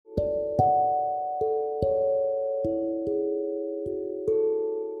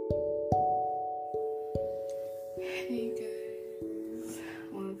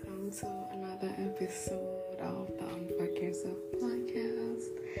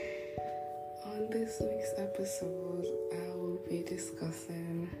this week's episode, I will be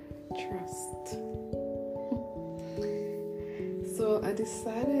discussing trust. So I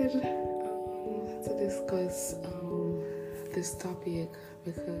decided to discuss this topic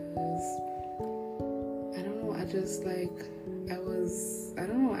because I don't know. I just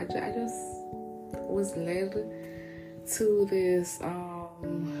was led to this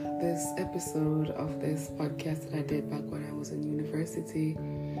episode of this podcast that I did back when I was in university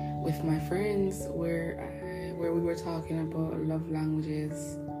with my friends, where we were talking about love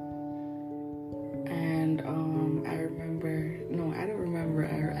languages. And I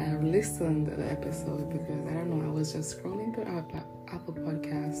listened to the episode because I don't know, I was just scrolling through Apple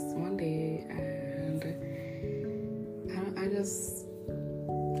Podcasts one day, and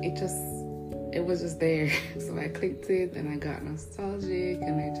it was just there. So I clicked it and I got nostalgic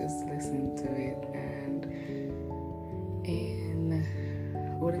and I just listened to it. And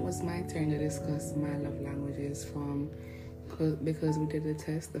when it was my turn to discuss my love languages because we did the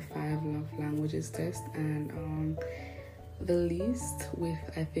test, the 5 love languages test, and the least with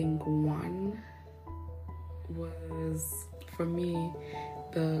I think 1 was, for me,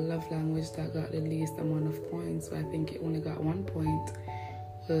 the love language that got the least amount of points. So I think it only got 1 point,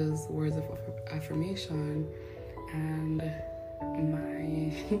 was words of affirmation. And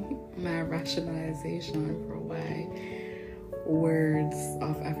my rationalization for why words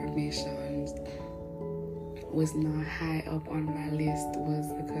of affirmation was not high up on my list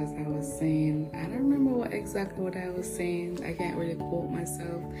was because I was saying, I don't remember exactly what I was saying, I can't really quote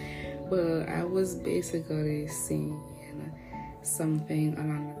myself, but I was basically saying something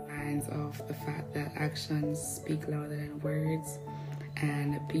along the lines of the fact that actions speak louder than words,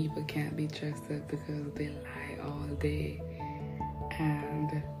 and people can't be trusted because they lie all day.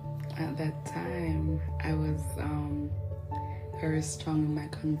 And at that time, I was very strong in my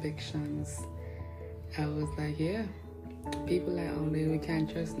convictions. I was like, yeah, people lie all day. We can't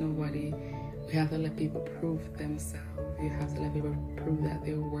trust nobody. We have to let people prove themselves. You have to let people prove that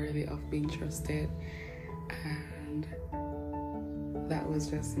they're worthy of being trusted. And that was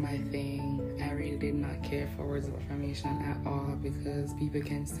just my thing. I really did not care for words of affirmation at all, because people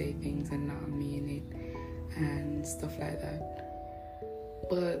can say things and not mean it and stuff like that.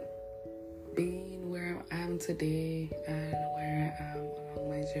 But being where I am today and where I am along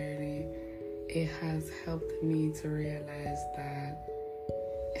my journey, it has helped me to realize that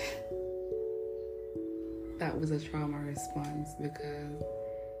that was a trauma response, because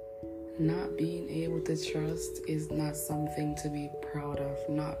not being able to trust is not something to be proud of.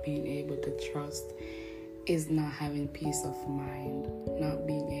 Not being able to trust is not having peace of mind. Not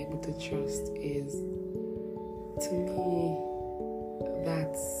being able to trust is, to me,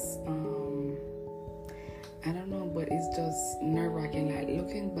 that's I don't know, but it's just nerve-wracking. Like,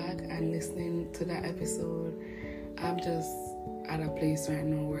 looking back and listening to that episode, I'm just at a place right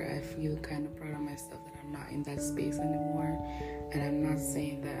now where I feel kind of proud of myself that I'm not in that space anymore. And I'm not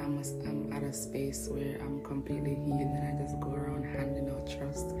saying that I'm at a space where I'm completely healed and I just go around handing out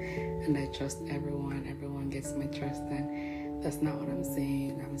trust and I trust everyone gets my trust. And that's not what I'm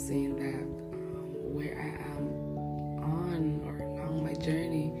saying. I'm saying that where I am on or along my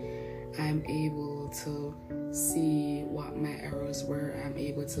journey, I'm able to see what my errors were. I'm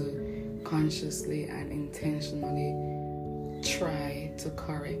able to consciously and intentionally try to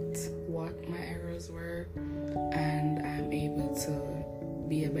correct what my errors were, and I'm able to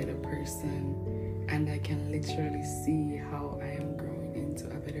be a better person, and I can literally see how I am growing into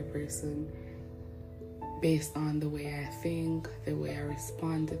a better person based on the way I think, the way I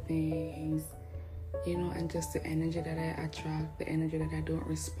respond to things, and just the energy that I attract, the energy that I don't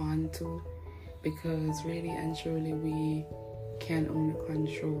respond to. Because really and truly, we can only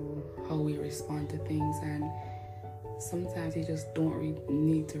control how we respond to things, and sometimes you just don't really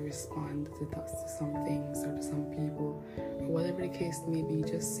need to respond to some things or to some people, or whatever the case may be.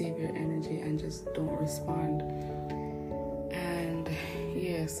 Just save your energy and just don't respond. And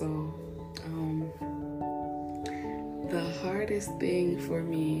yeah, so the hardest thing for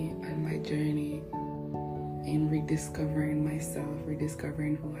me on my journey in rediscovering myself,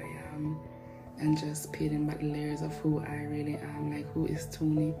 rediscovering who I am, and just peeling back the layers of who I really am, like, who is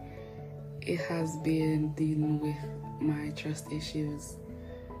Tony, it has been dealing with my trust issues.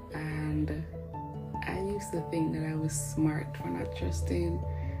 And I used to think that I was smart for not trusting,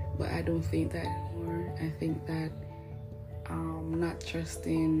 but I don't think that anymore. I think that not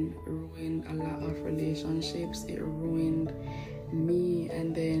trusting ruined a lot of relationships. It ruined me,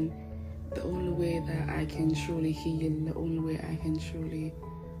 and then the only way that I can truly heal, the only way I can truly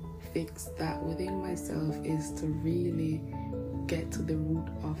fix that within myself is to really get to the root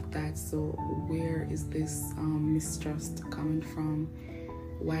of that. So where is this mistrust coming from?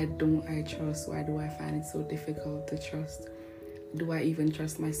 Why don't I trust? Why do I find it so difficult to trust? Do I even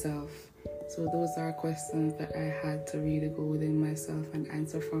trust myself? So those are questions that I had to really go within myself and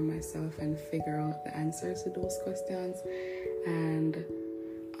answer for myself and figure out the answers to those questions. And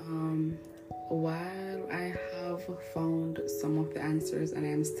while I have found some of the answers and I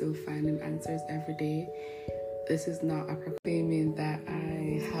am still finding answers every day, this is not a proclaiming that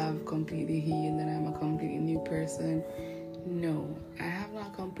I have completely healed and I'm a completely new person. No, I have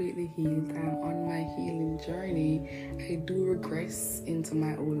not completely healed. I'm on my healing journey. I do regress into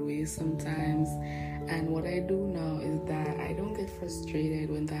my old ways sometimes. And what I do now is that I don't get frustrated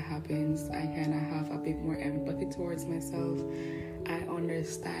when that happens. I kind of have a bit more empathy towards myself. I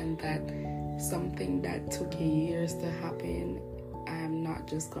understand that something that took years to happen, I'm not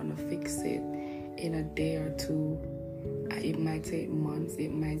just gonna fix it in a day or two. It might take months,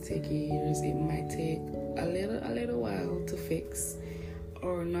 it might take years, it might take a little while to fix,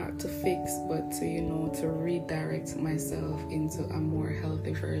 or not to fix, but to redirect myself into a more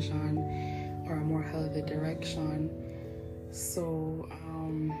healthy version or a more healthy direction. So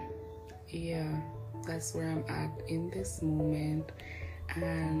that's where I'm at in this moment,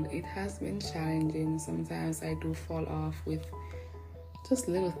 and it has been challenging. Sometimes I do fall off with just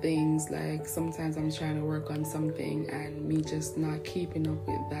little things, like sometimes I'm trying to work on something and me just not keeping up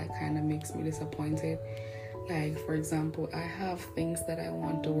with that kind of makes me disappointed. Like, for example, I have things that I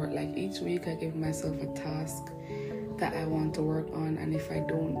want to work, like each week I give myself a task that I want to work on, and if I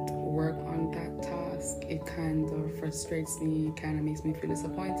don't work on that task, it kind of frustrates me, kind of makes me feel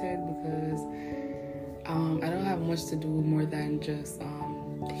disappointed, because I don't have much to do more than just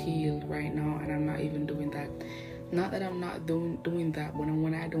heal right now, and I'm not even doing that. Not that I'm not doing that, but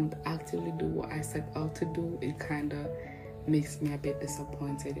when I don't actively do what I set out to do, it kind of makes me a bit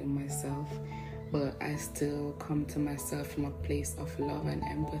disappointed in myself. But I still come to myself from a place of love and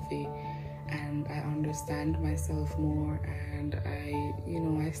empathy, and I understand myself more, and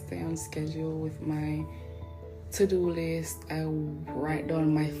I stay on schedule with my to-do list. I write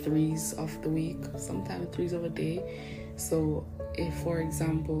down my 3s of the week, sometimes 3s of a day. So if, for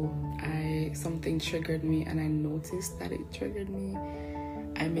example, something triggered me and I noticed that it triggered me,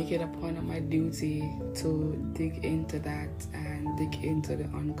 I make it a point of my duty to dig into that and dig into the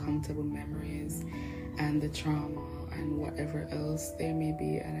uncomfortable memories and the trauma and whatever else there may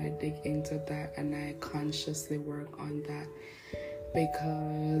be, and I dig into that and I consciously work on that,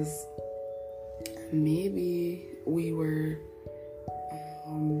 because maybe we were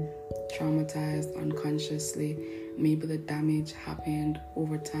traumatized unconsciously. Maybe the damage happened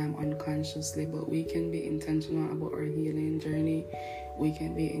over time unconsciously, but we can be intentional about our healing journey. We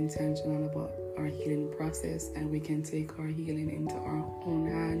can be intentional about our healing process, and we can take our healing into our own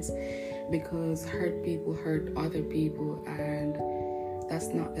hands, because hurt people hurt other people, and that's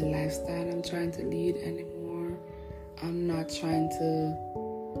not the lifestyle I'm trying to lead anymore. I'm not trying to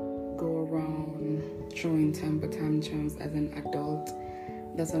go around throwing temper tantrums as an adult.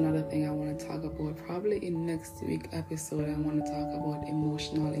 That's another thing I want to talk about. Probably in next week's episode, I want to talk about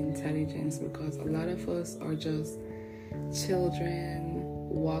emotional intelligence, because a lot of us are just children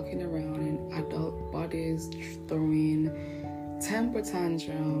walking around in adult bodies throwing temper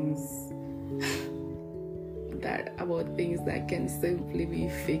tantrums about things that can simply be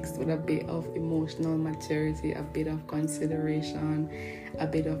fixed with a bit of emotional maturity, a bit of consideration, a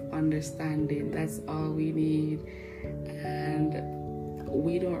bit of understanding. That's all we need. And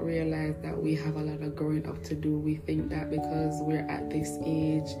we don't realize that we have a lot of growing up to do. We think that because we're at this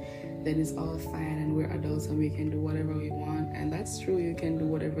age, then it's all fine and we're adults and we can do whatever we want. And that's true, you can do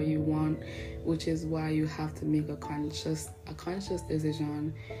whatever you want, which is why you have to make a conscious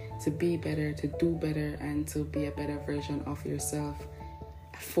decision to be better, to do better, and to be a better version of yourself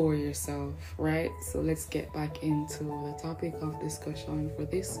for yourself, right? So let's get back into the topic of discussion for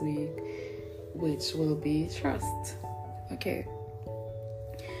this week, which will be trust. Okay.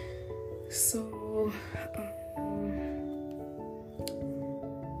 So,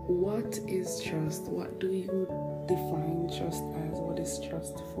 what is trust? What do you define trust as? What is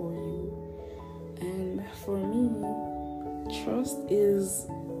trust for you? And for me, trust is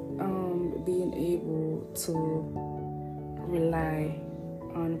being able to rely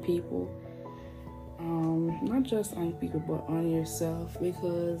on people. Not just on people, but on yourself,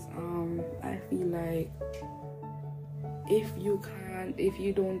 because I feel like if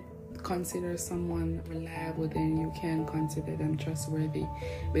you don't consider someone reliable, then you can consider them trustworthy,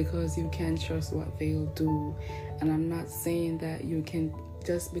 because you can trust what they'll do. And I'm not saying that you can,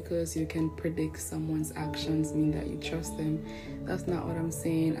 just because you can predict someone's actions mean that you trust them. That's not what I'm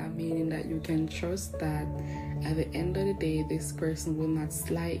saying. I'm meaning that you can trust that at the end of the day, this person will not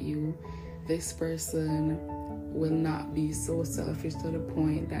slight you. This person will not be so selfish to the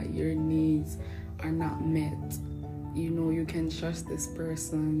point that your needs are not met. You can trust this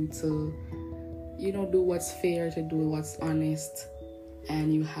person to, do what's fair, to do what's honest,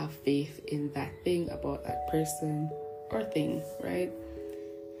 and you have faith in that thing about that person or thing, right?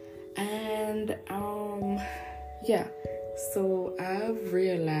 And yeah, so I've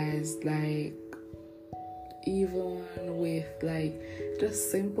realized, like, even with like just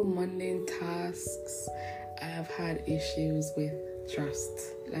simple mundane tasks, I've had issues with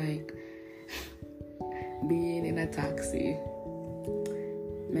trust. Like being in a taxi,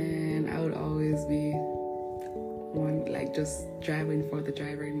 man, I would always be one, like, just driving for the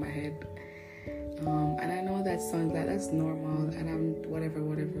driver in my head. And I know that sounds like that's normal, and I'm whatever,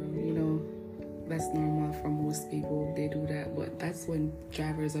 that's normal for most people. They do that, but that's when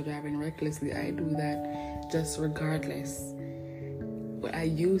drivers are driving recklessly. I do that just regardless. But I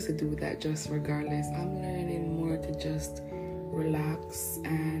used to do that just regardless. I'm learning more to just relax,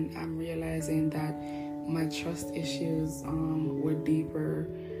 and I'm realizing that my trust issues were deeper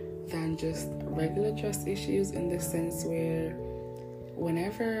than just regular trust issues, in the sense where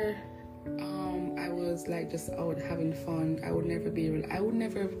whenever I was like just out having fun, I would never,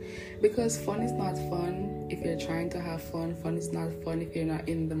 because fun is not fun if you're trying to have fun. Fun is not fun if you're not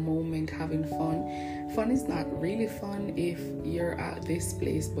in the moment having fun. Fun is not really fun if you're at this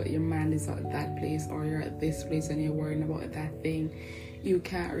place but your mind is at that place, or you're at this place and you're worrying about that thing. You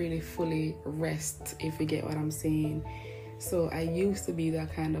can't really fully rest, if you get what I'm saying. So I used to be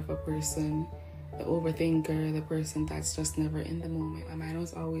that kind of a person, the overthinker, the person that's just never in the moment. My mind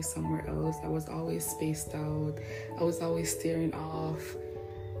was always somewhere else. I was always spaced out. I was always staring off,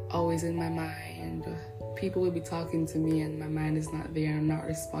 always in my mind. People will be talking to me and my mind is not there. I'm not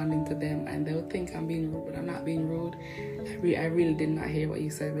responding to them, and they'll think I'm being rude, but I'm not being rude. I really did not hear what you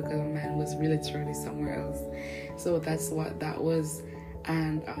said, because my mind was really truly somewhere else. So that's what that was.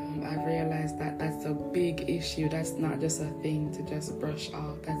 And I realized that that's a big issue. That's not just a thing to just brush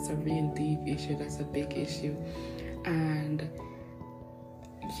off. That's a real deep issue. That's a big issue. And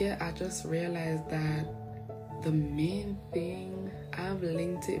yeah, I just realized that the main thing, I've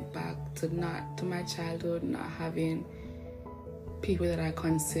linked it back to my childhood, not having people that I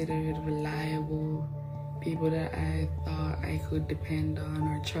considered reliable, people that I thought I could depend on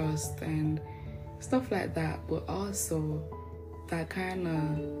or trust and stuff like that. But also that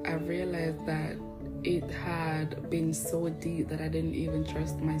I realized that it had been so deep that I didn't even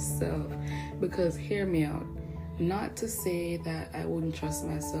trust myself. Because hear me out, not to say that I wouldn't trust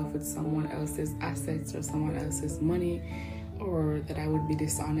myself with someone else's assets or someone else's money, or that I would be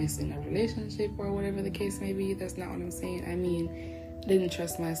dishonest in a relationship or whatever the case may be. That's not what I'm saying. I mean, didn't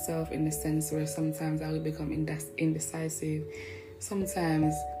trust myself in the sense where sometimes I would become indecisive.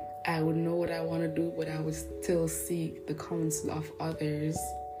 Sometimes I would know what I want to do, but I would still seek the counsel of others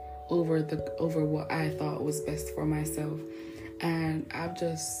over what I thought was best for myself. And I've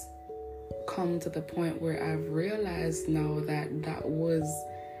just come to the point where I've realized now that that was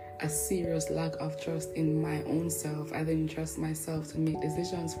a serious lack of trust in my own self. I didn't trust myself to make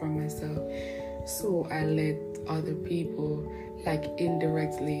decisions for myself. So I let other people, like,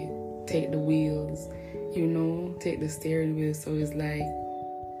 indirectly take the wheels, take the steering wheel. So it's like,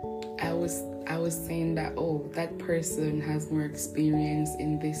 I was saying that, oh, that person has more experience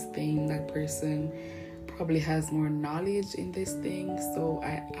in this thing, that person probably has more knowledge in this thing, so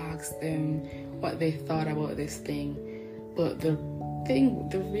I asked them what they thought about this thing. But the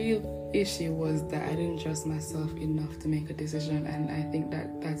real issue was that I didn't trust myself enough to make a decision, and I think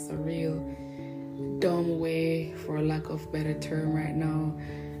that that's a real dumb way, for a lack of better term right now,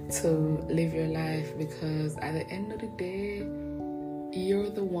 to live your life. Because at the end of the day, you're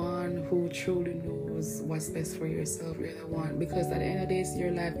the one who truly knows what's best for yourself. You're the one, because at the end of the day, it's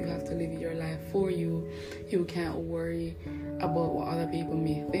your life. You have to live your life for you. You can't worry about what other people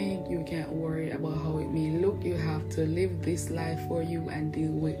may think. You can't worry about how it may look. You have to live this life for you and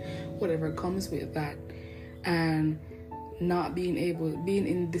deal with whatever comes with that. And not being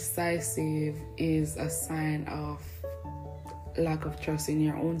indecisive is a sign of lack of trust in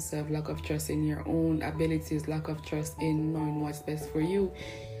your own self, lack of trust in your own abilities, lack of trust in knowing what's best for you.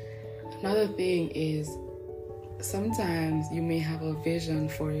 Another thing is, sometimes you may have a vision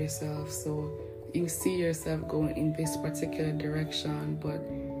for yourself, so you see yourself going in this particular direction, but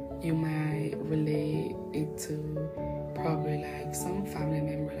You might relate it to probably like some family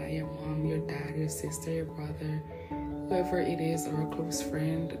member, like your mom, your dad, your sister, your brother, whoever it is, or a close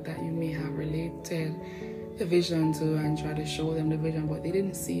friend that you may have related the vision to and try to show them the vision, but they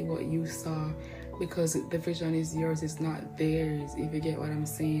didn't see what you saw because the vision is yours, it's not theirs, if you get what I'm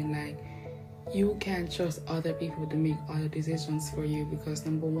saying. Like, you can't trust other people to make other decisions for you because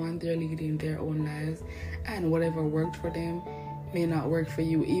number one, they're leading their own lives, and whatever worked for them may not work for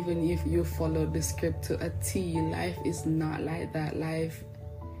you. Even if you follow the script to a T, life is not like that. Life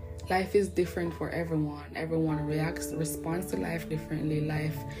is different for everyone. Everyone responds to life differently.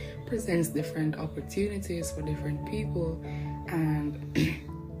 Life presents different opportunities for different people, and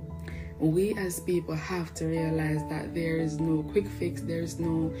we as people have to realize that there is no quick fix. There's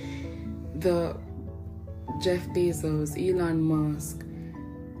no the Jeff Bezos, Elon Musk,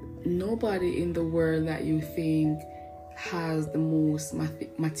 nobody in the world that you think has the most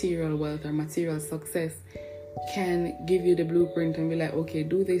material wealth or material success can give you the blueprint and be like, okay,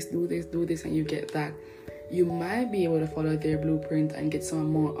 do this, and you get that. You might be able to follow their blueprint and get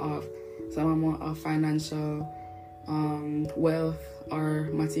some amount of financial wealth or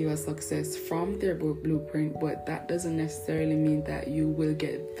material success from their blueprint, but that doesn't necessarily mean that you will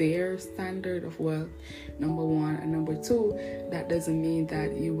get their standard of wealth, number one, and number two, that doesn't mean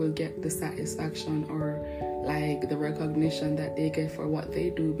that you will get the satisfaction or like the recognition that they get for what they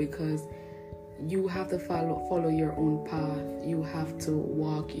do, because you have to follow your own path. You have to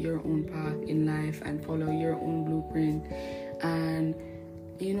walk your own path in life and follow your own blueprint, and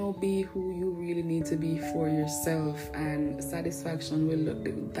be who you really need to be for yourself, and satisfaction will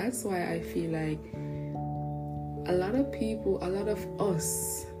look. That's why I feel like a lot of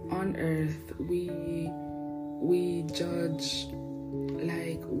us on earth, we judge,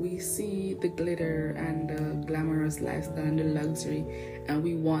 like, we see the glitter and the glamorous lifestyle and the luxury, and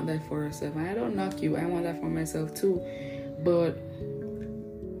we want that for ourselves. And I don't knock you, I want that for myself too, but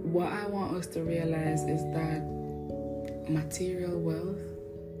what I want us to realize is that material wealth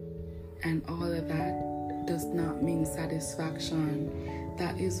and all of that does not mean satisfaction.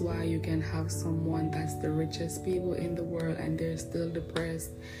 That is why you can have someone that's the richest people in the world and they're still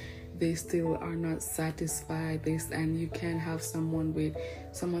depressed. They still are not satisfied. And you can have someone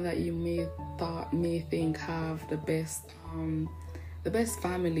that you may think have the best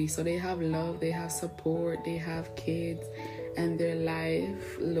family. So they have love, they have support, they have kids, and their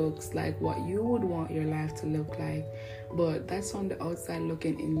life looks like what you would want your life to look like. But that's on the outside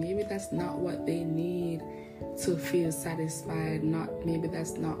looking in. Maybe that's not what they need to feel satisfied. Maybe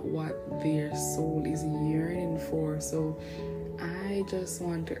that's not what their soul is yearning for. So I just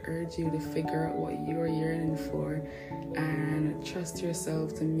want to urge you to figure out what you're yearning for and trust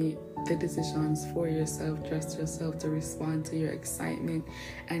yourself to make the decisions for yourself. Trust yourself to respond to your excitement,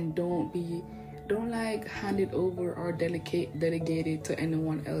 and don't hand it over or delegate it to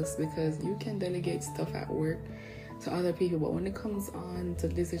anyone else, because you can delegate stuff at work to other people, but when it comes on to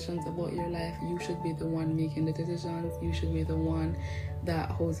decisions about your life, you should be the one making the decisions. You should be the one that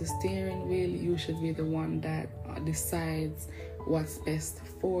holds the steering wheel. You should be the one that decides what's best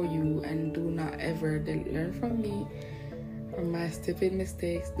for you. And do not ever learn from me, from my stupid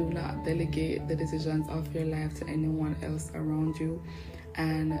mistakes. Do not delegate the decisions of your life to anyone else around you,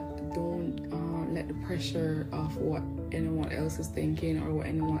 and don't let the pressure of what anyone else is thinking or what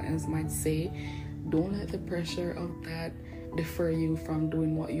anyone else might say. Don't let the pressure of that defer you from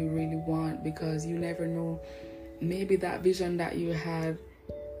doing what you really want, because you never know. Maybe that vision that you had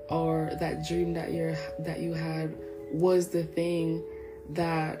or that dream that you had was the thing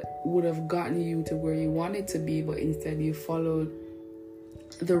that would have gotten you to where you wanted to be, but instead you followed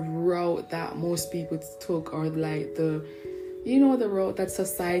the route that most people took, or like the route that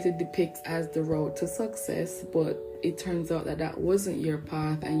society depicts as the road to success, but it turns out that wasn't your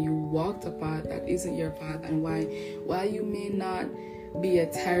path, and you walked a path that isn't your path. And while you may not be a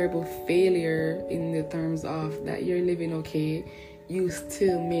terrible failure in the terms of that you're living okay, you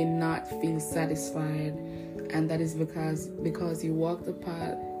still may not feel satisfied, and that is because you walked a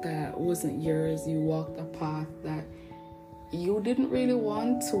path that wasn't yours. You walked a path that you didn't really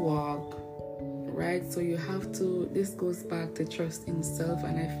want to walk, right? So you have to, this goes back to trust in self,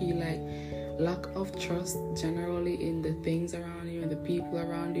 and I feel like lack of trust generally in the things around you and the people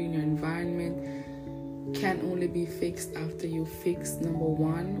around you in your environment can only be fixed after you fix, number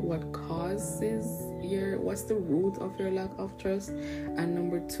one, what's the root of your lack of trust, and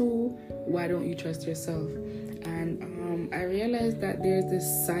number two, why don't you trust yourself? And I realized that there's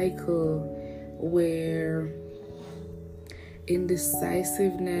this cycle where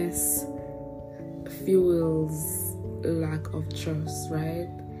indecisiveness fuels lack of trust, right?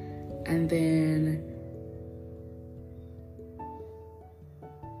 And then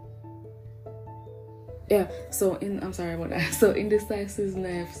I'm sorry about that. So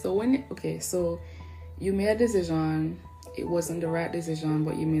indecisiveness. So so you made a decision, it wasn't the right decision,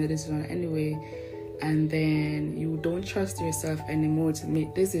 but you made a decision anyway, and then you don't trust yourself anymore to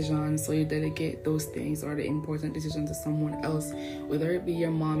make decisions, so you delegate those things or the important decisions to someone else, whether it be your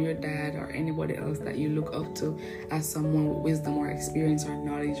mom, your dad, or anybody else that you look up to as someone with wisdom or experience or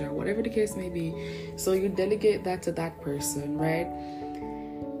knowledge or whatever the case may be. So you delegate that to that person, right?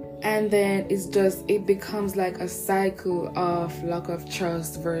 And then it becomes like a cycle of lack of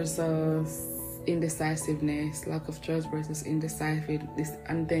trust versus indecisiveness, lack of trust versus indecisiveness.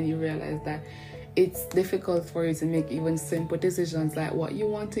 And then you realize that it's difficult for you to make even simple decisions like what you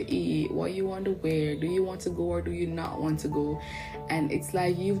want to eat, what you want to wear, do you want to go or do you not want to go? And it's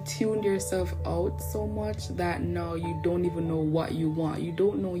like you've tuned yourself out so much that now you don't even know what you want. You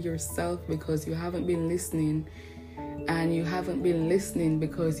don't know yourself because you haven't been listening. And you haven't been listening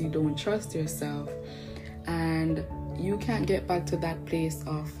because you don't trust yourself. And you can't get back to that place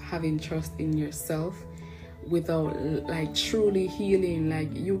of having trust in yourself without like truly healing. Like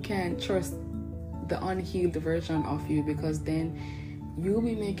you can't trust the unhealed version of you, because then you'll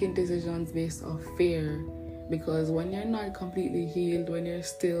be making decisions based off fear. Because when you're not completely healed, when you're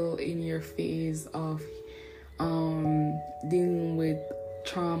still in your phase of dealing with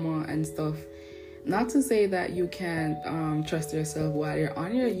trauma and stuff, not to say that you can't trust yourself while you're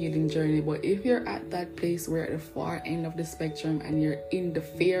on your healing journey, but if you're at that place where at the far end of the spectrum and you're in the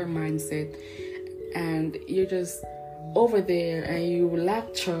fear mindset and you're just over there and you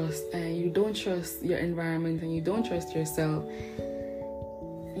lack trust and you don't trust your environment and you don't trust yourself,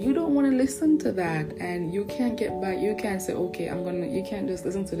 you don't want to listen to that. And you can't get back. You can't say, okay, you can't just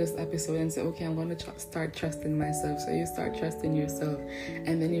listen to this episode and say, okay, I'm going to start trusting myself. So you start trusting yourself,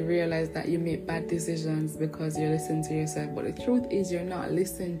 and then you realize that you make bad decisions because you're listening to yourself. But the truth is you're not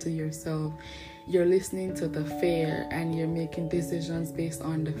listening to yourself. You're listening to the fear, and you're making decisions based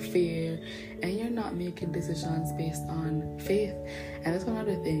on the fear, and you're not making decisions based on faith. And that's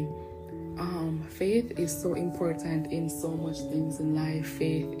another thing. Faith is so important in so much things in life.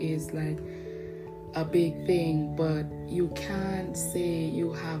 Faith is like a big thing, but you can't say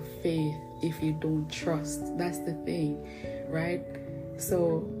you have faith if you don't trust. That's the thing, right?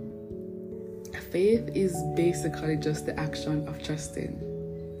 So faith is basically just the action of trusting,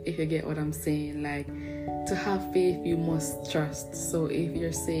 if you get what I'm saying. Like, to have faith, you must trust. So if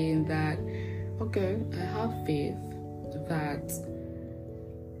you're saying that, okay, I have faith that,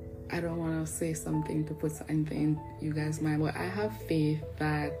 I don't want to say something to put something in you guys' mind, but I have faith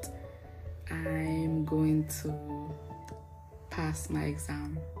that I'm going to pass my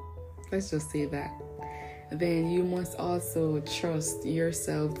exam. Let's just say that. Then you must also trust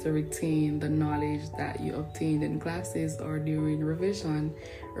yourself to retain the knowledge that you obtained in classes or during revision,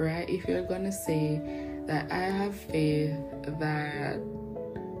 right? If you're going to say that I have faith that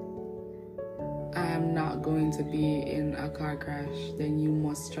I'm not going to be in a car crash, then you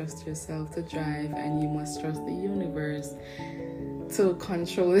must trust yourself to drive, and you must trust the universe to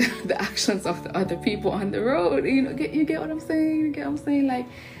control the actions of the other people on the road. You get what I'm saying? You get what I'm saying? Like,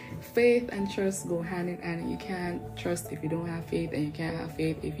 faith and trust go hand in hand. You can't trust if you don't have faith, and you can't have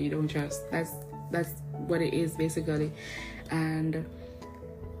faith if you don't trust. That's what it is basically. And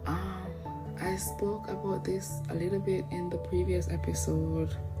I spoke about this a little bit in the previous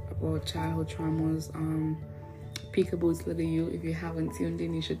episode about childhood traumas. Peekaboo to the You. If you haven't tuned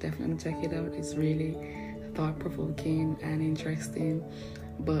in, you should definitely check it out. It's really thought-provoking and interesting.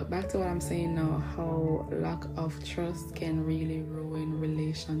 But back to what I'm saying now, how lack of trust can really ruin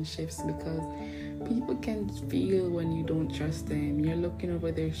relationships, because people can feel when you don't trust them. You're looking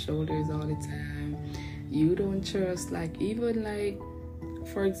over their shoulders all the time. You don't trust, like, even like,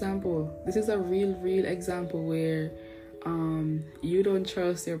 for example, this is a real example where you don't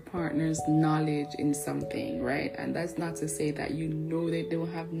trust your partner's knowledge in something, right? And that's not to say that you know they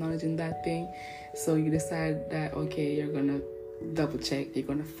don't have knowledge in that thing, so you decide that, okay, you're gonna double check, you're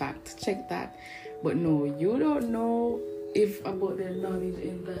gonna fact check that. But no, you don't know about their knowledge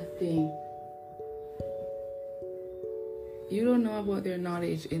in that thing. You don't know about their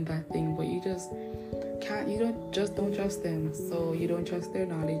knowledge in that thing, but you don't trust them. So you don't trust their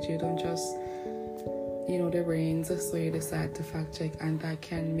knowledge, you don't trust their brains, so you decide to fact check, and that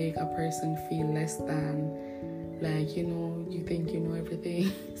can make a person feel less than, like, you think you know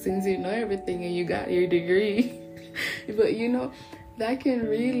everything since you know everything and you got your degree. But that can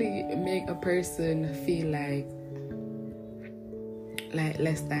really make a person feel like, like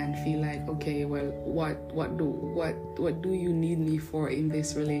less than, feel like, okay, well, what do you need me for in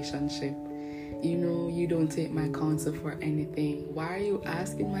this relationship? You don't take my counsel for anything. Why are you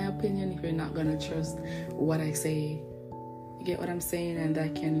asking my opinion if you're not gonna trust what I say? You get what I'm saying? And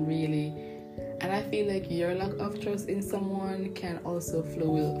that can really, and I feel like your lack of trust in someone can also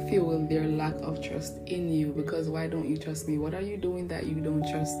fuel their lack of trust in you, because why don't you trust me? What are you doing that you don't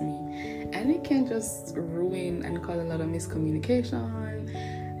trust me? And it can just ruin and cause a lot of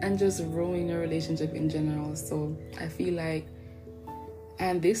miscommunication and just ruin your relationship in general. So I feel like,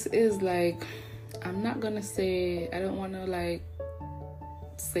 and this is like, I'm not gonna say, I don't want to like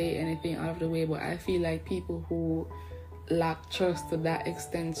say anything out of the way, but I feel like people who lack trust to that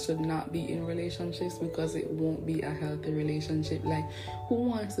extent should not be in relationships, because it won't be a healthy relationship. Like, who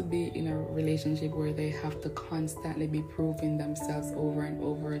wants to be in a relationship where they have to constantly be proving themselves over and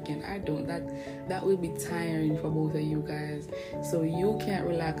over again? I don't. That will be tiring for both of you guys. So you can't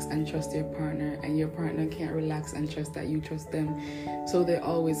relax and trust your partner, and your partner can't relax and trust that you trust them. So they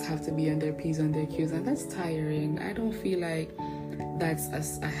always have to be on their P's and their Q's, and that's tiring. I don't feel like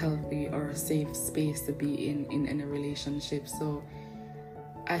that's a healthy or a safe space to be in a relationship. So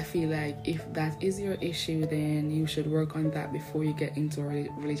I feel like if that is your issue, then you should work on that before you get into a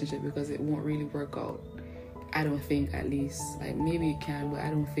relationship, because it won't really work out. I don't think, at least. Like, maybe it can, but I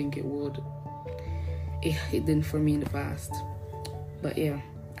don't think it would. It didn't for me in the past. But yeah,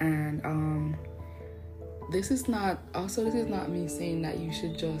 and this is not me saying that you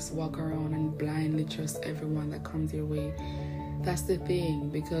should just walk around and blindly trust everyone that comes your way. That's the thing,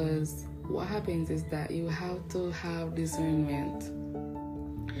 because what happens is that you have to have discernment.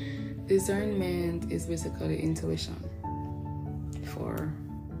 Discernment is basically intuition, for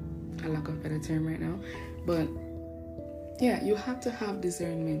a lack of a better term right now. But yeah, you have to have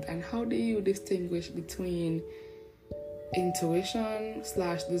discernment. And how do you distinguish between intuition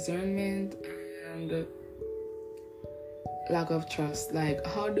 / discernment and lack of trust? Like,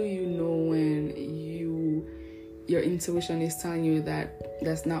 how do you know when your intuition is telling you that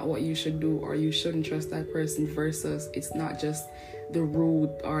that's not what you should do, or you shouldn't trust that person, versus it's not just the root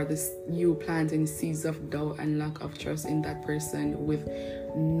or you planting seeds of doubt and lack of trust in that person with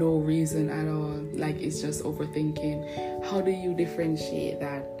no reason at all? Like, it's just overthinking. How do you differentiate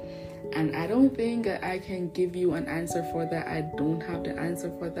that? And I don't think that I can give you an answer for that. I don't have the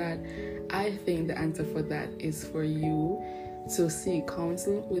answer for that. I think the answer for that is for you to seek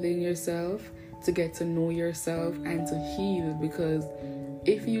counsel within yourself, to get to know yourself and to heal. Because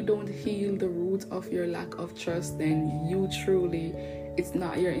if you don't heal the root of your lack of trust, then it's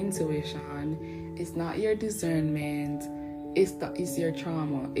not your intuition, it's not your discernment, it's your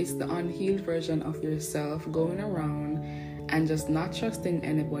trauma. It's the unhealed version of yourself going around and just not trusting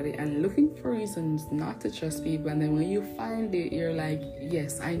anybody and looking for reasons not to trust people. And then when you find it, you're like,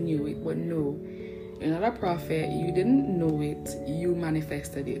 yes, I knew it, but no, you're not a prophet. You didn't know it, you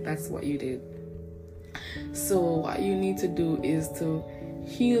manifested it. That's what you did. So what you need to do is to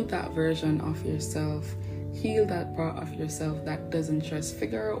heal that version of yourself, heal that part of yourself that doesn't trust.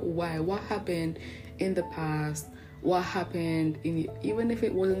 Figure out why, what happened in the past, what happened even if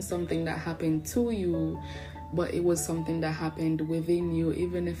it wasn't something that happened to you, but it was something that happened within you,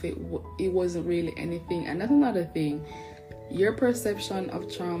 even if it wasn't really anything. And that's another thing. Your perception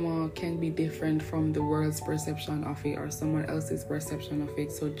of trauma can be different from the world's perception of it, or someone else's perception of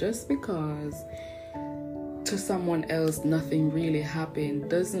it. So just because to someone else nothing really happened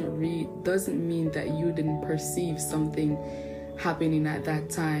doesn't mean that you didn't perceive something happening at that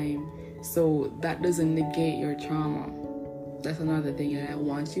time. So that doesn't negate your trauma. That's another thing, and I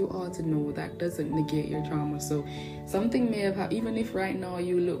want you all to know that doesn't negate your trauma. So something may have happened, even if right now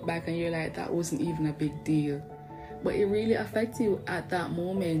you look back and you're like, that wasn't even a big deal, but it really affects you at that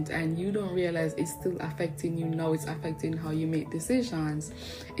moment, and you don't realize it's still affecting you now. It's affecting how you make decisions.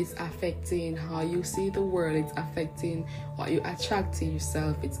 It's affecting how you see the world. It's affecting what you attract to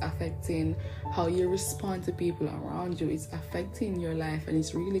yourself. It's affecting how you respond to people around you. It's affecting your life, and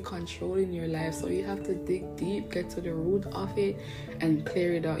it's really controlling your life. So you have to dig deep, get to the root of it, and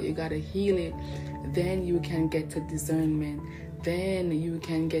clear it out. You gotta heal it. Then you can get to discernment. Then you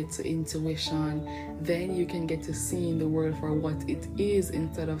can get to intuition. Then you can get to seeing the world for what it is,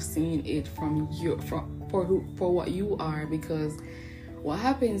 instead of seeing it for what you are. Because what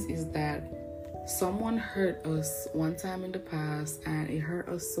happens is that someone hurt us one time in the past, and it hurt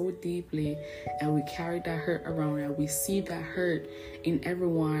us so deeply, and we carry that hurt around, and we see that hurt in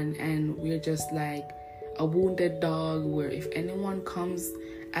everyone, and we're just like a wounded dog, where if anyone comes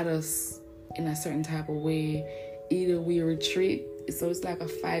at us in a certain type of way, either we retreat, so it's like a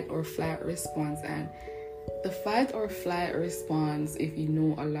fight or flight response. And The fight or flight response, if you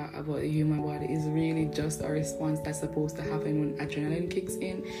know a lot about the human body, is really just a response that's supposed to happen when adrenaline kicks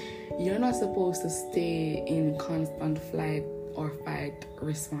in. You're not supposed to stay in constant flight or fight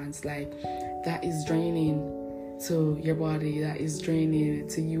response. Like, that is draining to your body, that is draining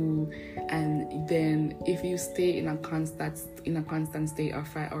to you. And then if you stay in a constant state of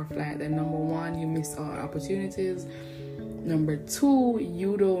fight or flight, then number one, you miss out on opportunities. Number two,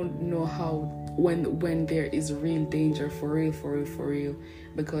 you don't know how when there is real danger, for real,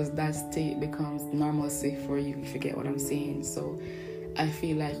 because that state becomes normalcy for you, if you get what I'm saying. So I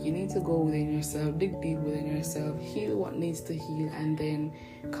feel like you need to go within yourself, dig deep within yourself, heal what needs to heal, and then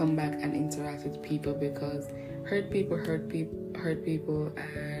come back and interact with people, because hurt people,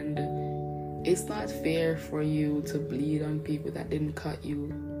 and it's not fair for you to bleed on people that didn't cut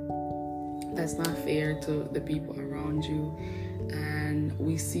you. That's not fair to the people around you. And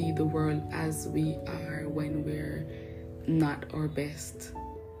we see the world as we are when we're not our best.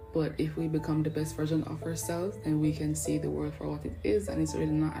 But if we become the best version of ourselves, then we can see the world for what it is, and it's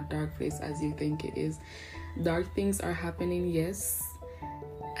really not a dark place as you think it is. Dark things are happening, yes.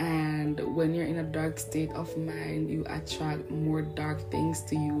 And when you're in a dark state of mind, you attract more dark things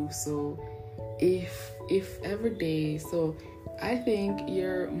to you. So if every day, so I think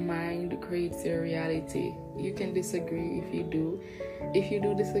your mind creates your reality. You can disagree if you do. If you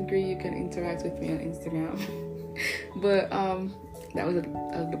do disagree, you can interact with me on Instagram. But that was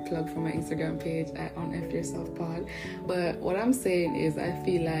a plug for my Instagram page at On F Yourself Pod. But what I'm saying is, I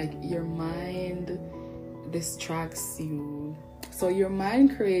feel like your mind distracts you. So your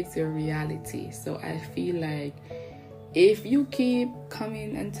mind creates your reality. So I feel like if you keep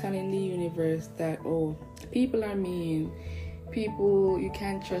coming and telling the universe that, oh, people are mean, you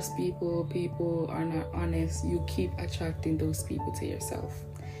can't trust people are not honest, you keep attracting those people to yourself.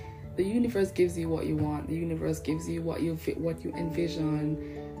 The universe gives you what you want. The universe gives you what you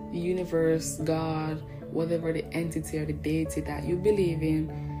envision. The universe, God, whatever the entity or the deity that you believe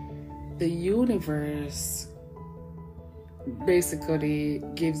in, the universe basically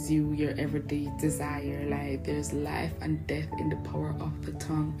gives you your everyday desire. Like, there's life and death in the power of the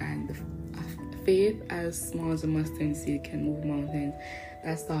tongue, and the faith as small as a mustard seed can move mountains.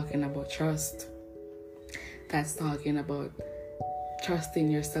 That's talking about trust. That's talking about trusting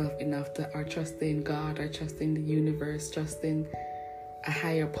yourself enough or trusting God, or trusting the universe, trusting a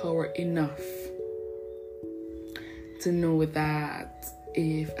higher power enough to know that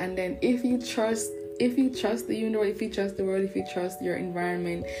if you trust the universe, if you trust the world, if you trust your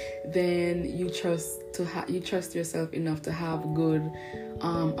environment, then you trust yourself enough to have good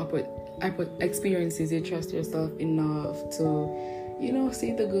experiences. You trust yourself enough to,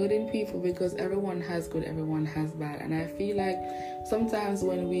 see the good in people, because everyone has good, everyone has bad. And I feel like sometimes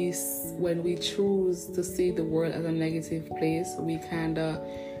when we choose to see the world as a negative place, we kind of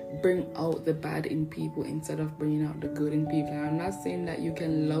bring out the bad in people instead of bringing out the good in people. And I'm not saying that you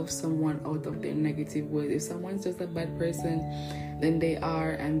can love someone out of their negative ways. If someone's just a bad person, then they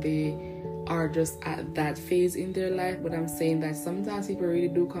are just at that phase in their life. But I'm saying that sometimes people really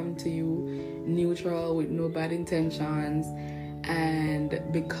do come to you neutral with no bad intentions, and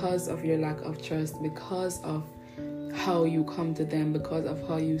because of your lack of trust, because of how you come to them, because of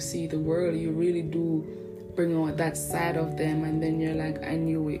how you see the world, you really do bring out that side of them, and then you're like, I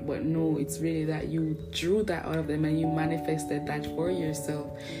knew it. But no, it's really that you drew that out of them and you manifested that for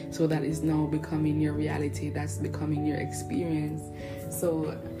yourself, so that is now becoming your reality, that's becoming your experience.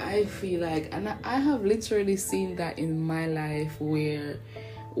 So I feel like, and I have literally seen that in my life, where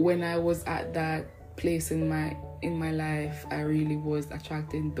when I was at that place in my life, I really was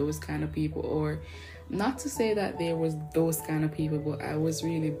attracting those kind of people. Or not to say that there was those kind of people, but I was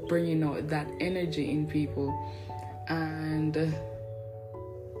really bringing out that energy in people. And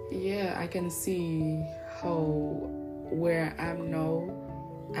I can see how where I am now,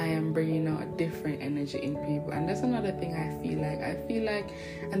 I am bringing out a different energy in people. And that's another thing I feel like,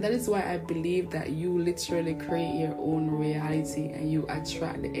 and that is why I believe that you literally create your own reality, and you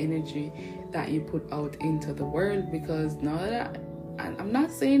attract the energy that you put out into the world. Because now that I'm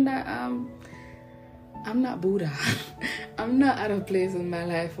not saying that I'm not Buddha. I'm not at a place in my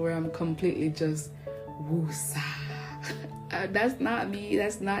life where I'm completely just woo-sa. That's not me.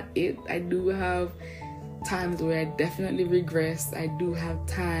 That's not it. I do have times where I definitely regress. I do have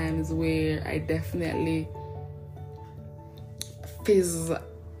times where I definitely fizz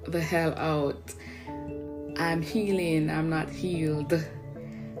the hell out. I'm healing. I'm not healed.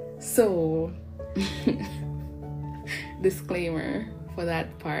 So, disclaimer for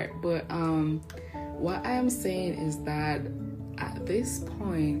that part. But what I am saying is that at this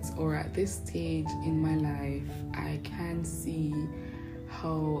point or at this stage in my life, I can see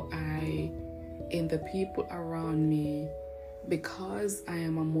how in the people around me, because I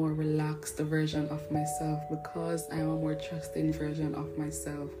am a more relaxed version of myself, because I am a more trusting version of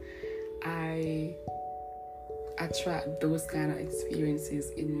myself, I attract those kind of experiences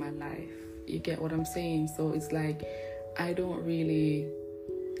in my life. You get what I'm saying? So it's like I don't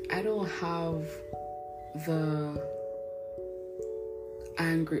have the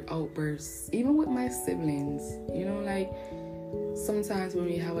angry outbursts, even with my siblings. Like sometimes when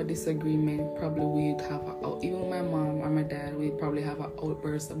we have a disagreement, probably we'd have even my mom or my dad, we'd probably have an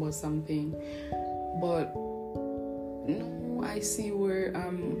outburst about something. But no, I see where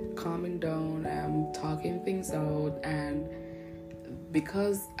I'm calming down, I'm talking things out, and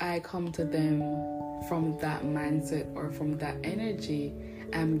because I come to them from that mindset or from that energy,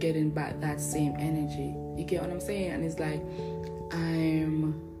 I'm getting back that same energy. You get what I'm saying? And it's like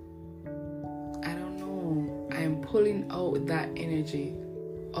I'm pulling out that energy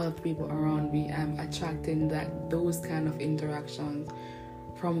of the people around me. I'm attracting those kind of interactions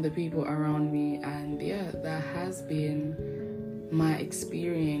from the people around me. And yeah, that has been my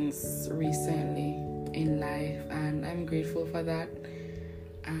experience recently in life, and I'm grateful for that.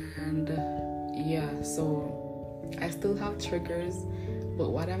 And yeah, so I still have triggers,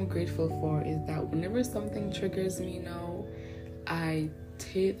 but what I'm grateful for is that whenever something triggers me now, I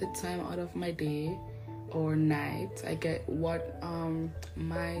take the time out of my day or night. I get what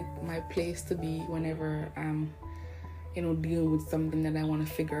my place to be whenever I'm dealing with something that I want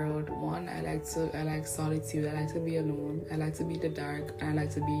to figure out. One, I like solitude. I like to be alone. I like to be in the dark. And I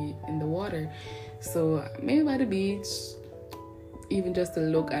like to be in the water. So maybe by the beach, even just to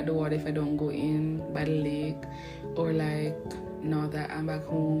look at the water if I don't go in, by the lake, or like now that I'm back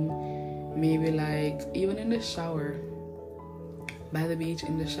home, maybe like even in the shower, by the beach,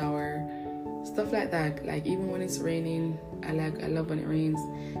 in the shower, stuff like that. Like even when it's raining, I love when it rains,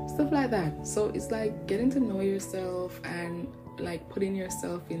 stuff like that. So it's like getting to know yourself and like putting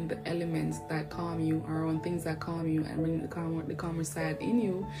yourself in the elements that calm you, or on things that calm you, and bring the calmer side in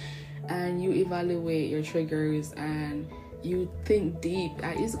you, and you evaluate your triggers and you think deep.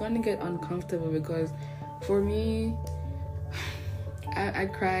 It's going to get uncomfortable, because for me, I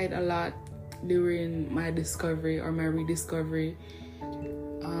cried a lot during my discovery or my rediscovery.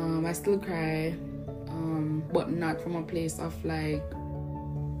 I still cry, but not from a place of like,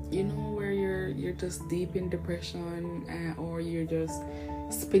 where you're just deep in depression, or you're just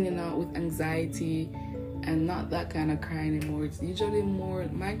spinning out with anxiety, and not that kind of crying anymore. It's usually more,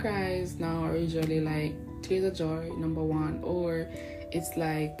 my cries now are usually like tears of joy, number one, or it's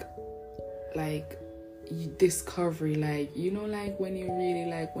like discovery, like like when you really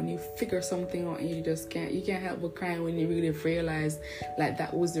like when you figure something out and you can't help but crying when you really realize like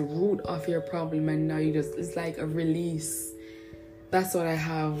that was the root of your problem, and now it's like a release. That's what I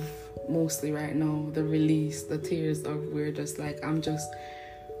have mostly right now, the release, the tears of where just like I'm just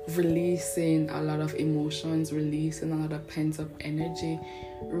releasing a lot of emotions, releasing a lot of pent-up energy,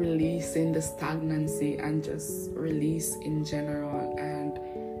 releasing the stagnancy, and just release in general. And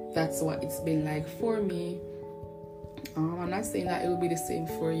that's what it's been like for me. I'm not saying that it will be the same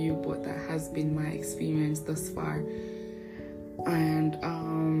for you, but that has been my experience thus far. And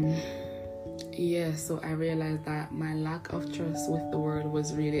so I realized that my lack of trust with the world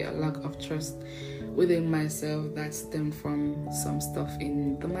was really a lack of trust within myself that stemmed from some stuff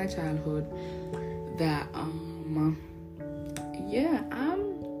in my childhood that I'm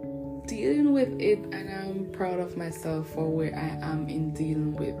dealing with it, and I'm proud of myself for where I am in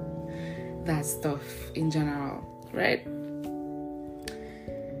dealing with that stuff in general, right?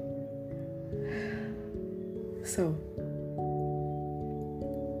 So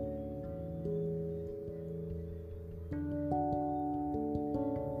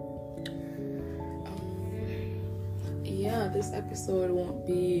this episode won't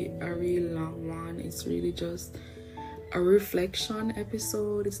be a real long one. It's really just a reflection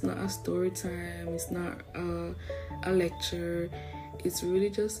episode. It's not a story time. It's not a lecture. It's really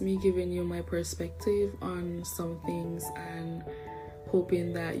just me giving you my perspective on some things, and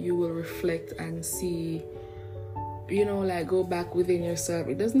hoping that you will reflect and see, like go back within yourself.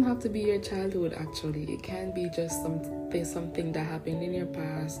 It doesn't have to be your childhood, actually. It can be just something that happened in your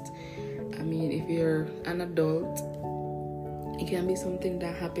past. I mean, if you're an adult, it can be something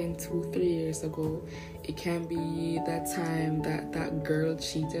that happened 2-3 years ago. It can be that time that girl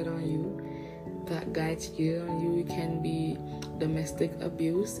cheated on you, that guy cheated on you. It can be domestic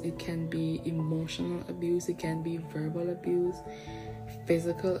abuse. It can be emotional abuse. It can be verbal abuse,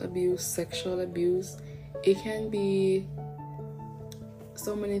 physical abuse, sexual abuse. It can be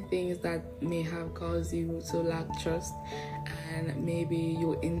so many things that may have caused you to lack trust, and maybe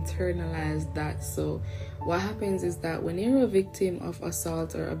you internalize that. So what happens is that when you're a victim of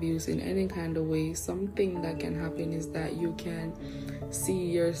assault or abuse in any kind of way, something that can happen is that you can see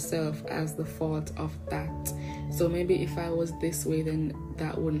yourself as the fault of that. So maybe if I was this way, then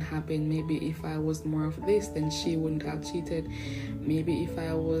that wouldn't happen. Maybe if I was more of this, then she wouldn't have cheated. Maybe if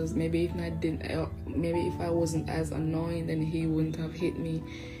I wasn't as annoying, then he wouldn't have hit me.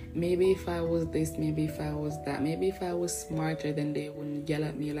 Maybe if I was this, maybe if I was that, maybe if I was smarter, then they wouldn't yell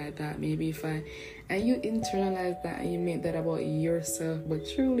at me like that. And you internalize that and you make that about yourself, but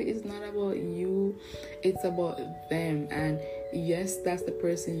truly it's not about you, it's about them. And yes, that's the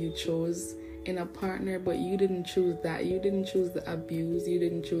person you chose in a partner, but you didn't choose that. You didn't choose the abuse, you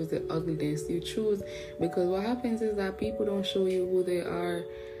didn't choose the ugliness. You choose, because what happens is that people don't show you who they are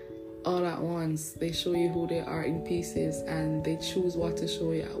all at once. They show you who they are in pieces, and they choose what to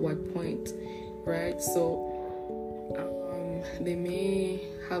show you at what point, right? So they may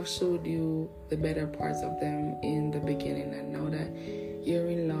have showed you the better parts of them in the beginning, and now that you're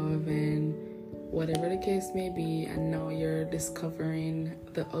in love and whatever the case may be, and now you're discovering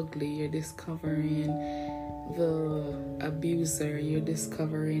the ugly, you're discovering the abuser, you're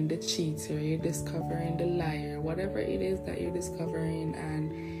discovering the cheater, you're discovering the liar, whatever it is that you're discovering,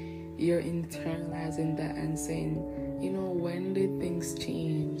 and you're internalizing that and saying, when did things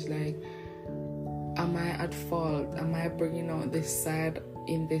change? Like, am I at fault? Am I bringing out this side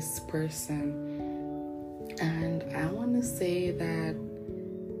in this person? And I want to say that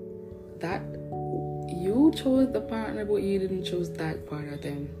you chose the partner, but you didn't choose that part of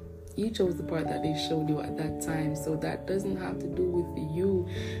them. You chose the part that they showed you at that time. So that doesn't have to do with you.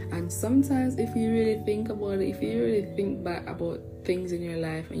 And sometimes if you really think about it, if you really think back about things in your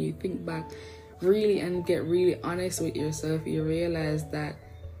life, and you think back really and get really honest with yourself, you realize that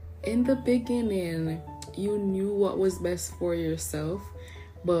in the beginning you knew what was best for yourself,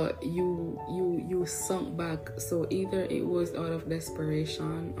 but you sunk back. So either it was out of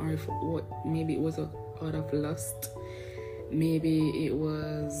desperation, or maybe it was out of lust, maybe it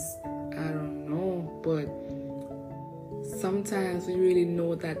was, I don't know. But sometimes we really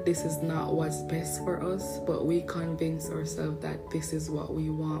know that this is not what's best for us, but we convince ourselves that this is what we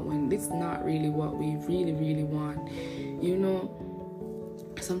want, when it's not really what we really, really want.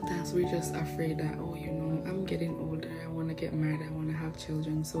 Sometimes we're just afraid that, I'm getting older, I want to get married, I want to have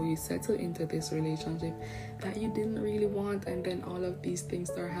children. So you settle into this relationship that you didn't really want, and then all of these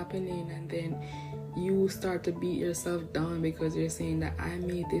things start happening, and then you start to beat yourself down because you're saying that I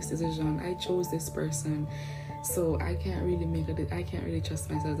made this decision, I chose this person, so I can't really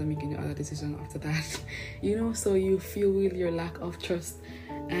trust myself to making the other decision after that. So you feel with your lack of trust,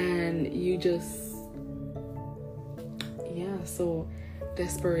 and you just, so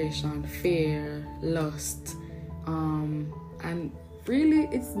desperation, fear, lust, and really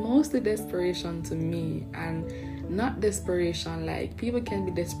it's mostly desperation to me, and not desperation like people can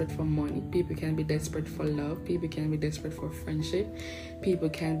be desperate for money, people can be desperate for love, people can be desperate for friendship, people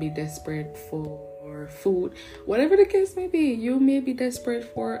can be desperate for food, whatever the case may be. You may be desperate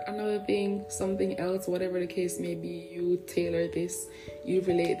for another thing, something else, whatever the case may be. You tailor this, you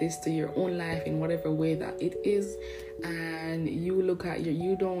relate this to your own life in whatever way that it is, and you look at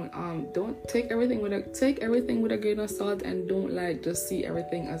you don't take everything with a grain of salt, and don't just see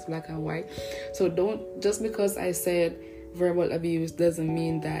everything as black and white. So don't, just because I said verbal abuse doesn't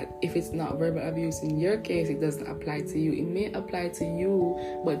mean that if it's not verbal abuse in your case, it doesn't apply to you. It may apply to you,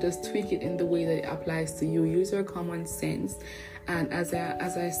 but just tweak it in the way that it applies to you. Use your common sense. And as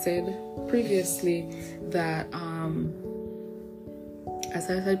I said previously,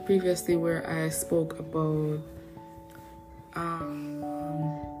 where I spoke about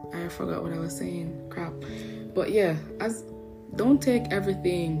I forgot what I was saying, crap. But yeah, don't take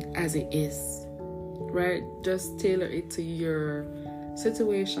everything as it is, right? Just tailor it to your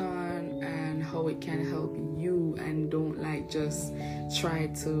situation and how it can help you, and don't just try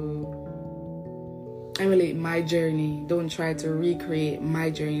to emulate my journey. Don't try to recreate my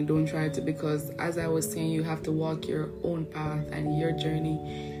journey. Don't try to, because as I was saying, you have to walk your own path, and your journey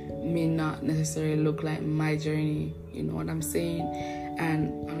may not necessarily look like my journey. You know what I'm saying?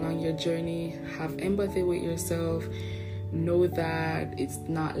 And along your journey, have empathy with yourself. Know that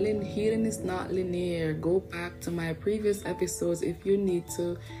healing is not linear. Go back to my previous episodes if you need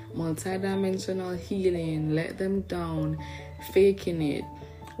to. Multidimensional healing, let them down, faking it,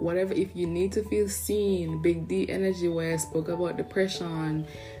 whatever. If you need to feel seen, big D energy, where I spoke about depression,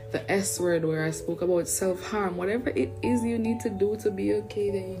 the S word where I spoke about self-harm, whatever it is you need to do to be okay,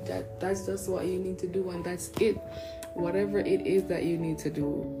 then that's just what you need to do, and that's it. whatever it is that you need to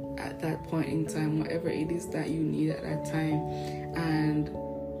do at that point in time, whatever it is that you need at that time, and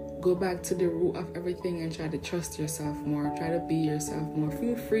go back to the root of everything and try to trust yourself more. Try to be yourself more.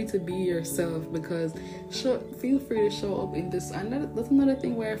 Feel free to be yourself, because feel free to show up in this. And that's another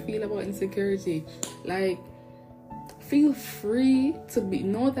thing where I feel about insecurity. Like, feel free to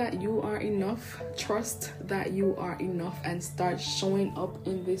know that you are enough. Trust that you are enough, and start showing up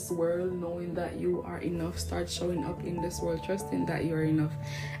in this world knowing that you are enough. Start showing up in this world trusting that you are enough,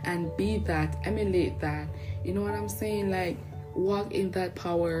 and be that, emulate that. You know what I'm saying? Like, walk in that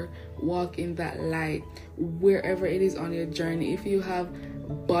power, walk in that light, wherever it is on your journey. If you have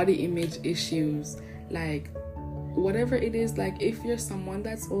body image issues, like whatever it is, like if you're someone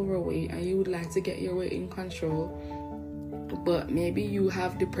that's overweight and you would like to get your weight in control, but maybe you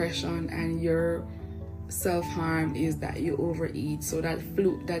have depression and your self-harm is that you overeat, so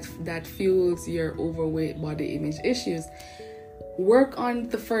that fuels your overweight body image issues. Work on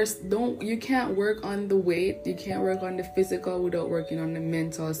the first. You can't work on the weight, you can't work on the physical without working on the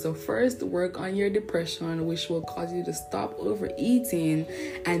mental. So first work on your depression, which will cause you to stop overeating,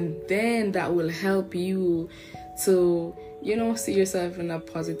 and then that will help you to, you know, see yourself in a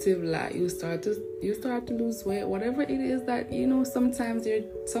positive light. You start to lose weight, whatever it is that, you know, sometimes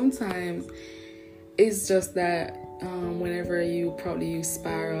it's just that whenever you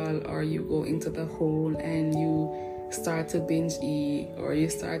spiral or you go into the hole and you start to binge eat, or you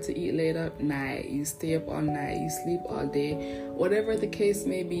start to eat late at night, you stay up all night, you sleep all day, whatever the case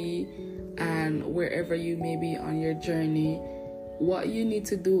may be, and wherever you may be on your journey, what you need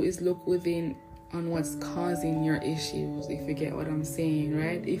to do is look within on what's causing your issues, if you get what I'm saying,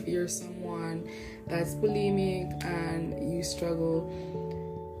 right? If you're someone that's bulimic and you struggle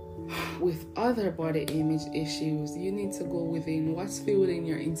with other body image issues, you need to go within what's fueling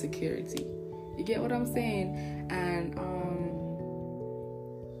your insecurity. You get what I'm saying? And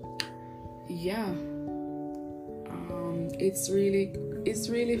it's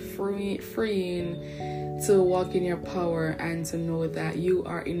really freeing to walk in your power and to know that you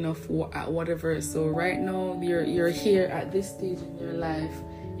are enough at whatever. So right now you're here at this stage in your life.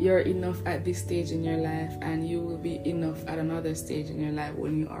 You're enough at this stage in your life, and you will be enough at another stage in your life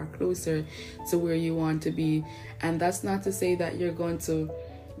when you are closer to where you want to be. And that's not to say that you're going to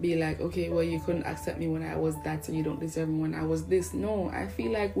be like, okay, well, you couldn't accept me when I was that, so you don't deserve me when I was this. No, I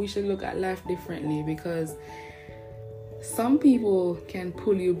feel like we should look at life differently, because some people can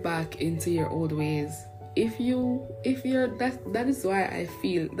pull you back into your old ways. That is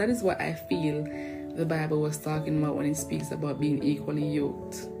what I feel the Bible was talking about when it speaks about being equally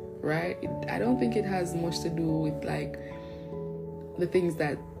yoked, right? I don't think it has much to do with like the things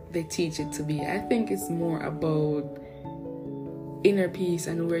that they teach it to be. I think it's more about inner peace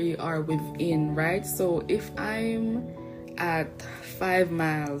and where you are within, right? So if I'm at 5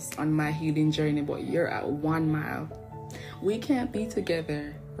 miles on my healing journey, but you're at 1 mile, we can't be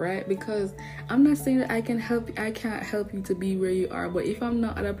together, right? Because I'm not saying that I can't help you to be where you are, but if I'm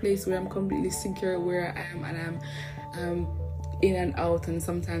not at a place where I'm completely secure where I am, and I'm in and out, and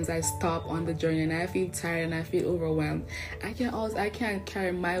sometimes I stop on the journey and I feel tired and I feel overwhelmed, I can't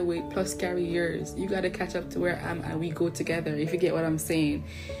carry my weight plus carry yours. You got to catch up to where I am, and we go together, if you get what I'm saying.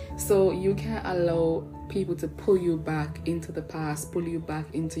 So you can't allow people to pull you back into the past, pull you back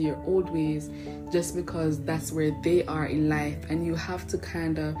into your old ways, just because that's where they are in life. And you have to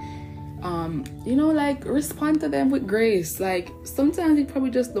kind of like respond to them with grace. Like sometimes you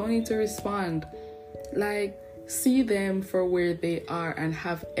probably just don't need to respond. Like, see them for where they are and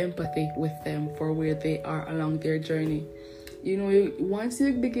have empathy with them for where they are along their journey. You know, once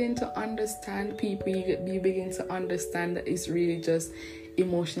you begin to understand people, you begin to understand that it's really just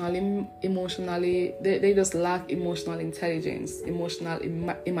emotionally they just lack emotional intelligence, emotional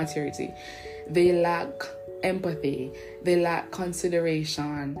immaturity. They lack empathy, they lack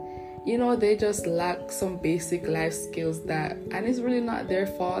consideration. You know, they just lack some basic life skills and it's really not their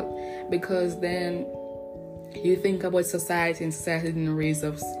fault, because then you think about society, and society didn't raise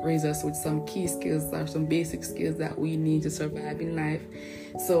us with some key skills or some basic skills that we need to survive in life.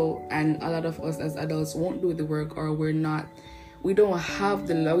 So, and a lot of us as adults won't do the work, or we don't have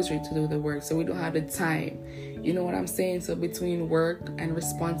the luxury to do the work, so we don't have the time. You know what I'm saying? So between work and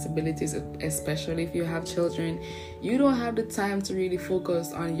responsibilities, especially if you have children, you don't have the time to really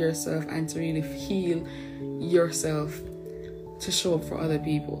focus on yourself and to really heal yourself to show up for other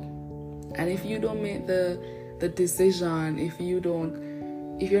people. And if you don't make the decision, if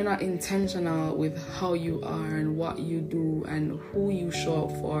you're not intentional with how you are and what you do and who you show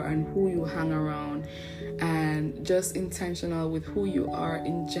up for and who you hang around, and just intentional with who you are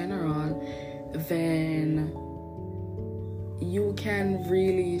in general, then you can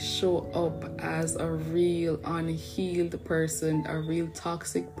really show up as a real unhealed person, a real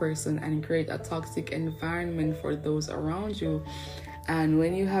toxic person, and create a toxic environment for those around you. And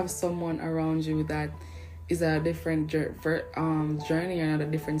when you have someone around you that is at a different journey or at a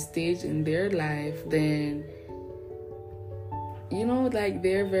different stage in their life, then like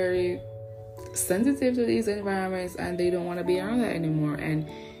they're very sensitive to these environments and they don't want to be around that anymore. And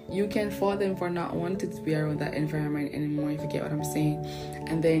you can fault them for not wanting to be around that environment anymore, if you get what I'm saying.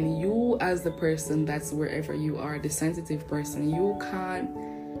 And then you, as the person that's wherever you are, the sensitive person, you can't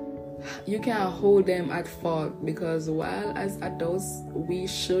hold them at fault, because while as adults we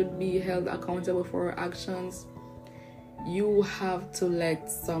should be held accountable for our actions, you have to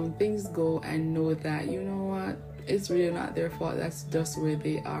let some things go and know that, you know what, it's really not their fault. That's just where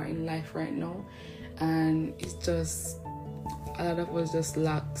they are in life right now. And it's just, a lot of us just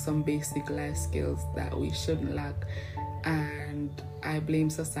lack some basic life skills that we shouldn't lack. And I blame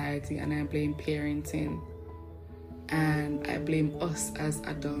society, and I blame parenting, and I blame us as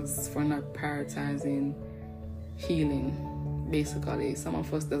adults for not prioritizing healing. Basically, some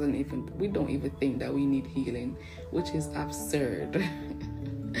of us we don't even think that we need healing, which is absurd.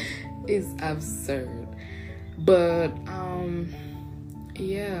 It's absurd. But I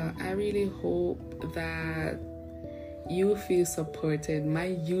really hope that you feel supported.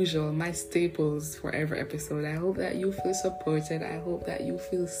 My staples for every episode. I hope that you feel supported. I hope that you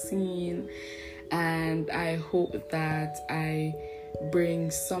feel seen. And I hope that I bring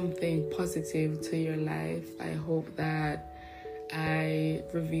something positive to your life. I hope that I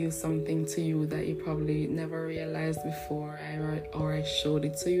reveal something to you that you probably never realized before, or I showed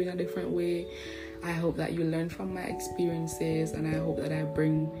it to you in a different way. I hope that you learn from my experiences, and I hope that I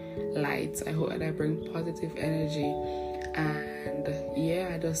bring light. I hope that I bring positive energy. And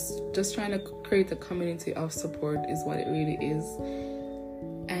just trying to create a community of support is what it really is.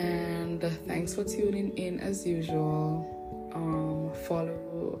 And thanks for tuning in as usual.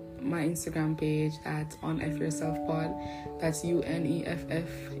 Follow my Instagram page at UNEFF Yourself Pod. That's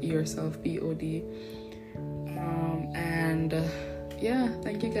UNEFF Yourself POD.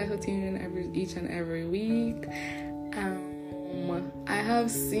 Thank you guys for tuning in each and every week. I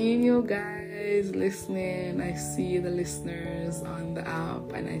have seen you guys listening. I see the listeners on the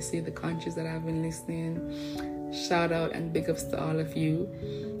app, and I see the countries that I've been listening. Shout out and big ups to all of you.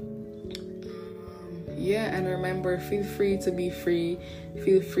 And remember, feel free to be free.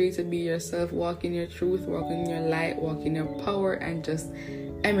 Feel free to be yourself. Walk in your truth, walk in your light, walk in your power, and just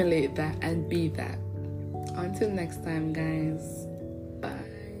emulate that and be that. Until next time, guys. Bye.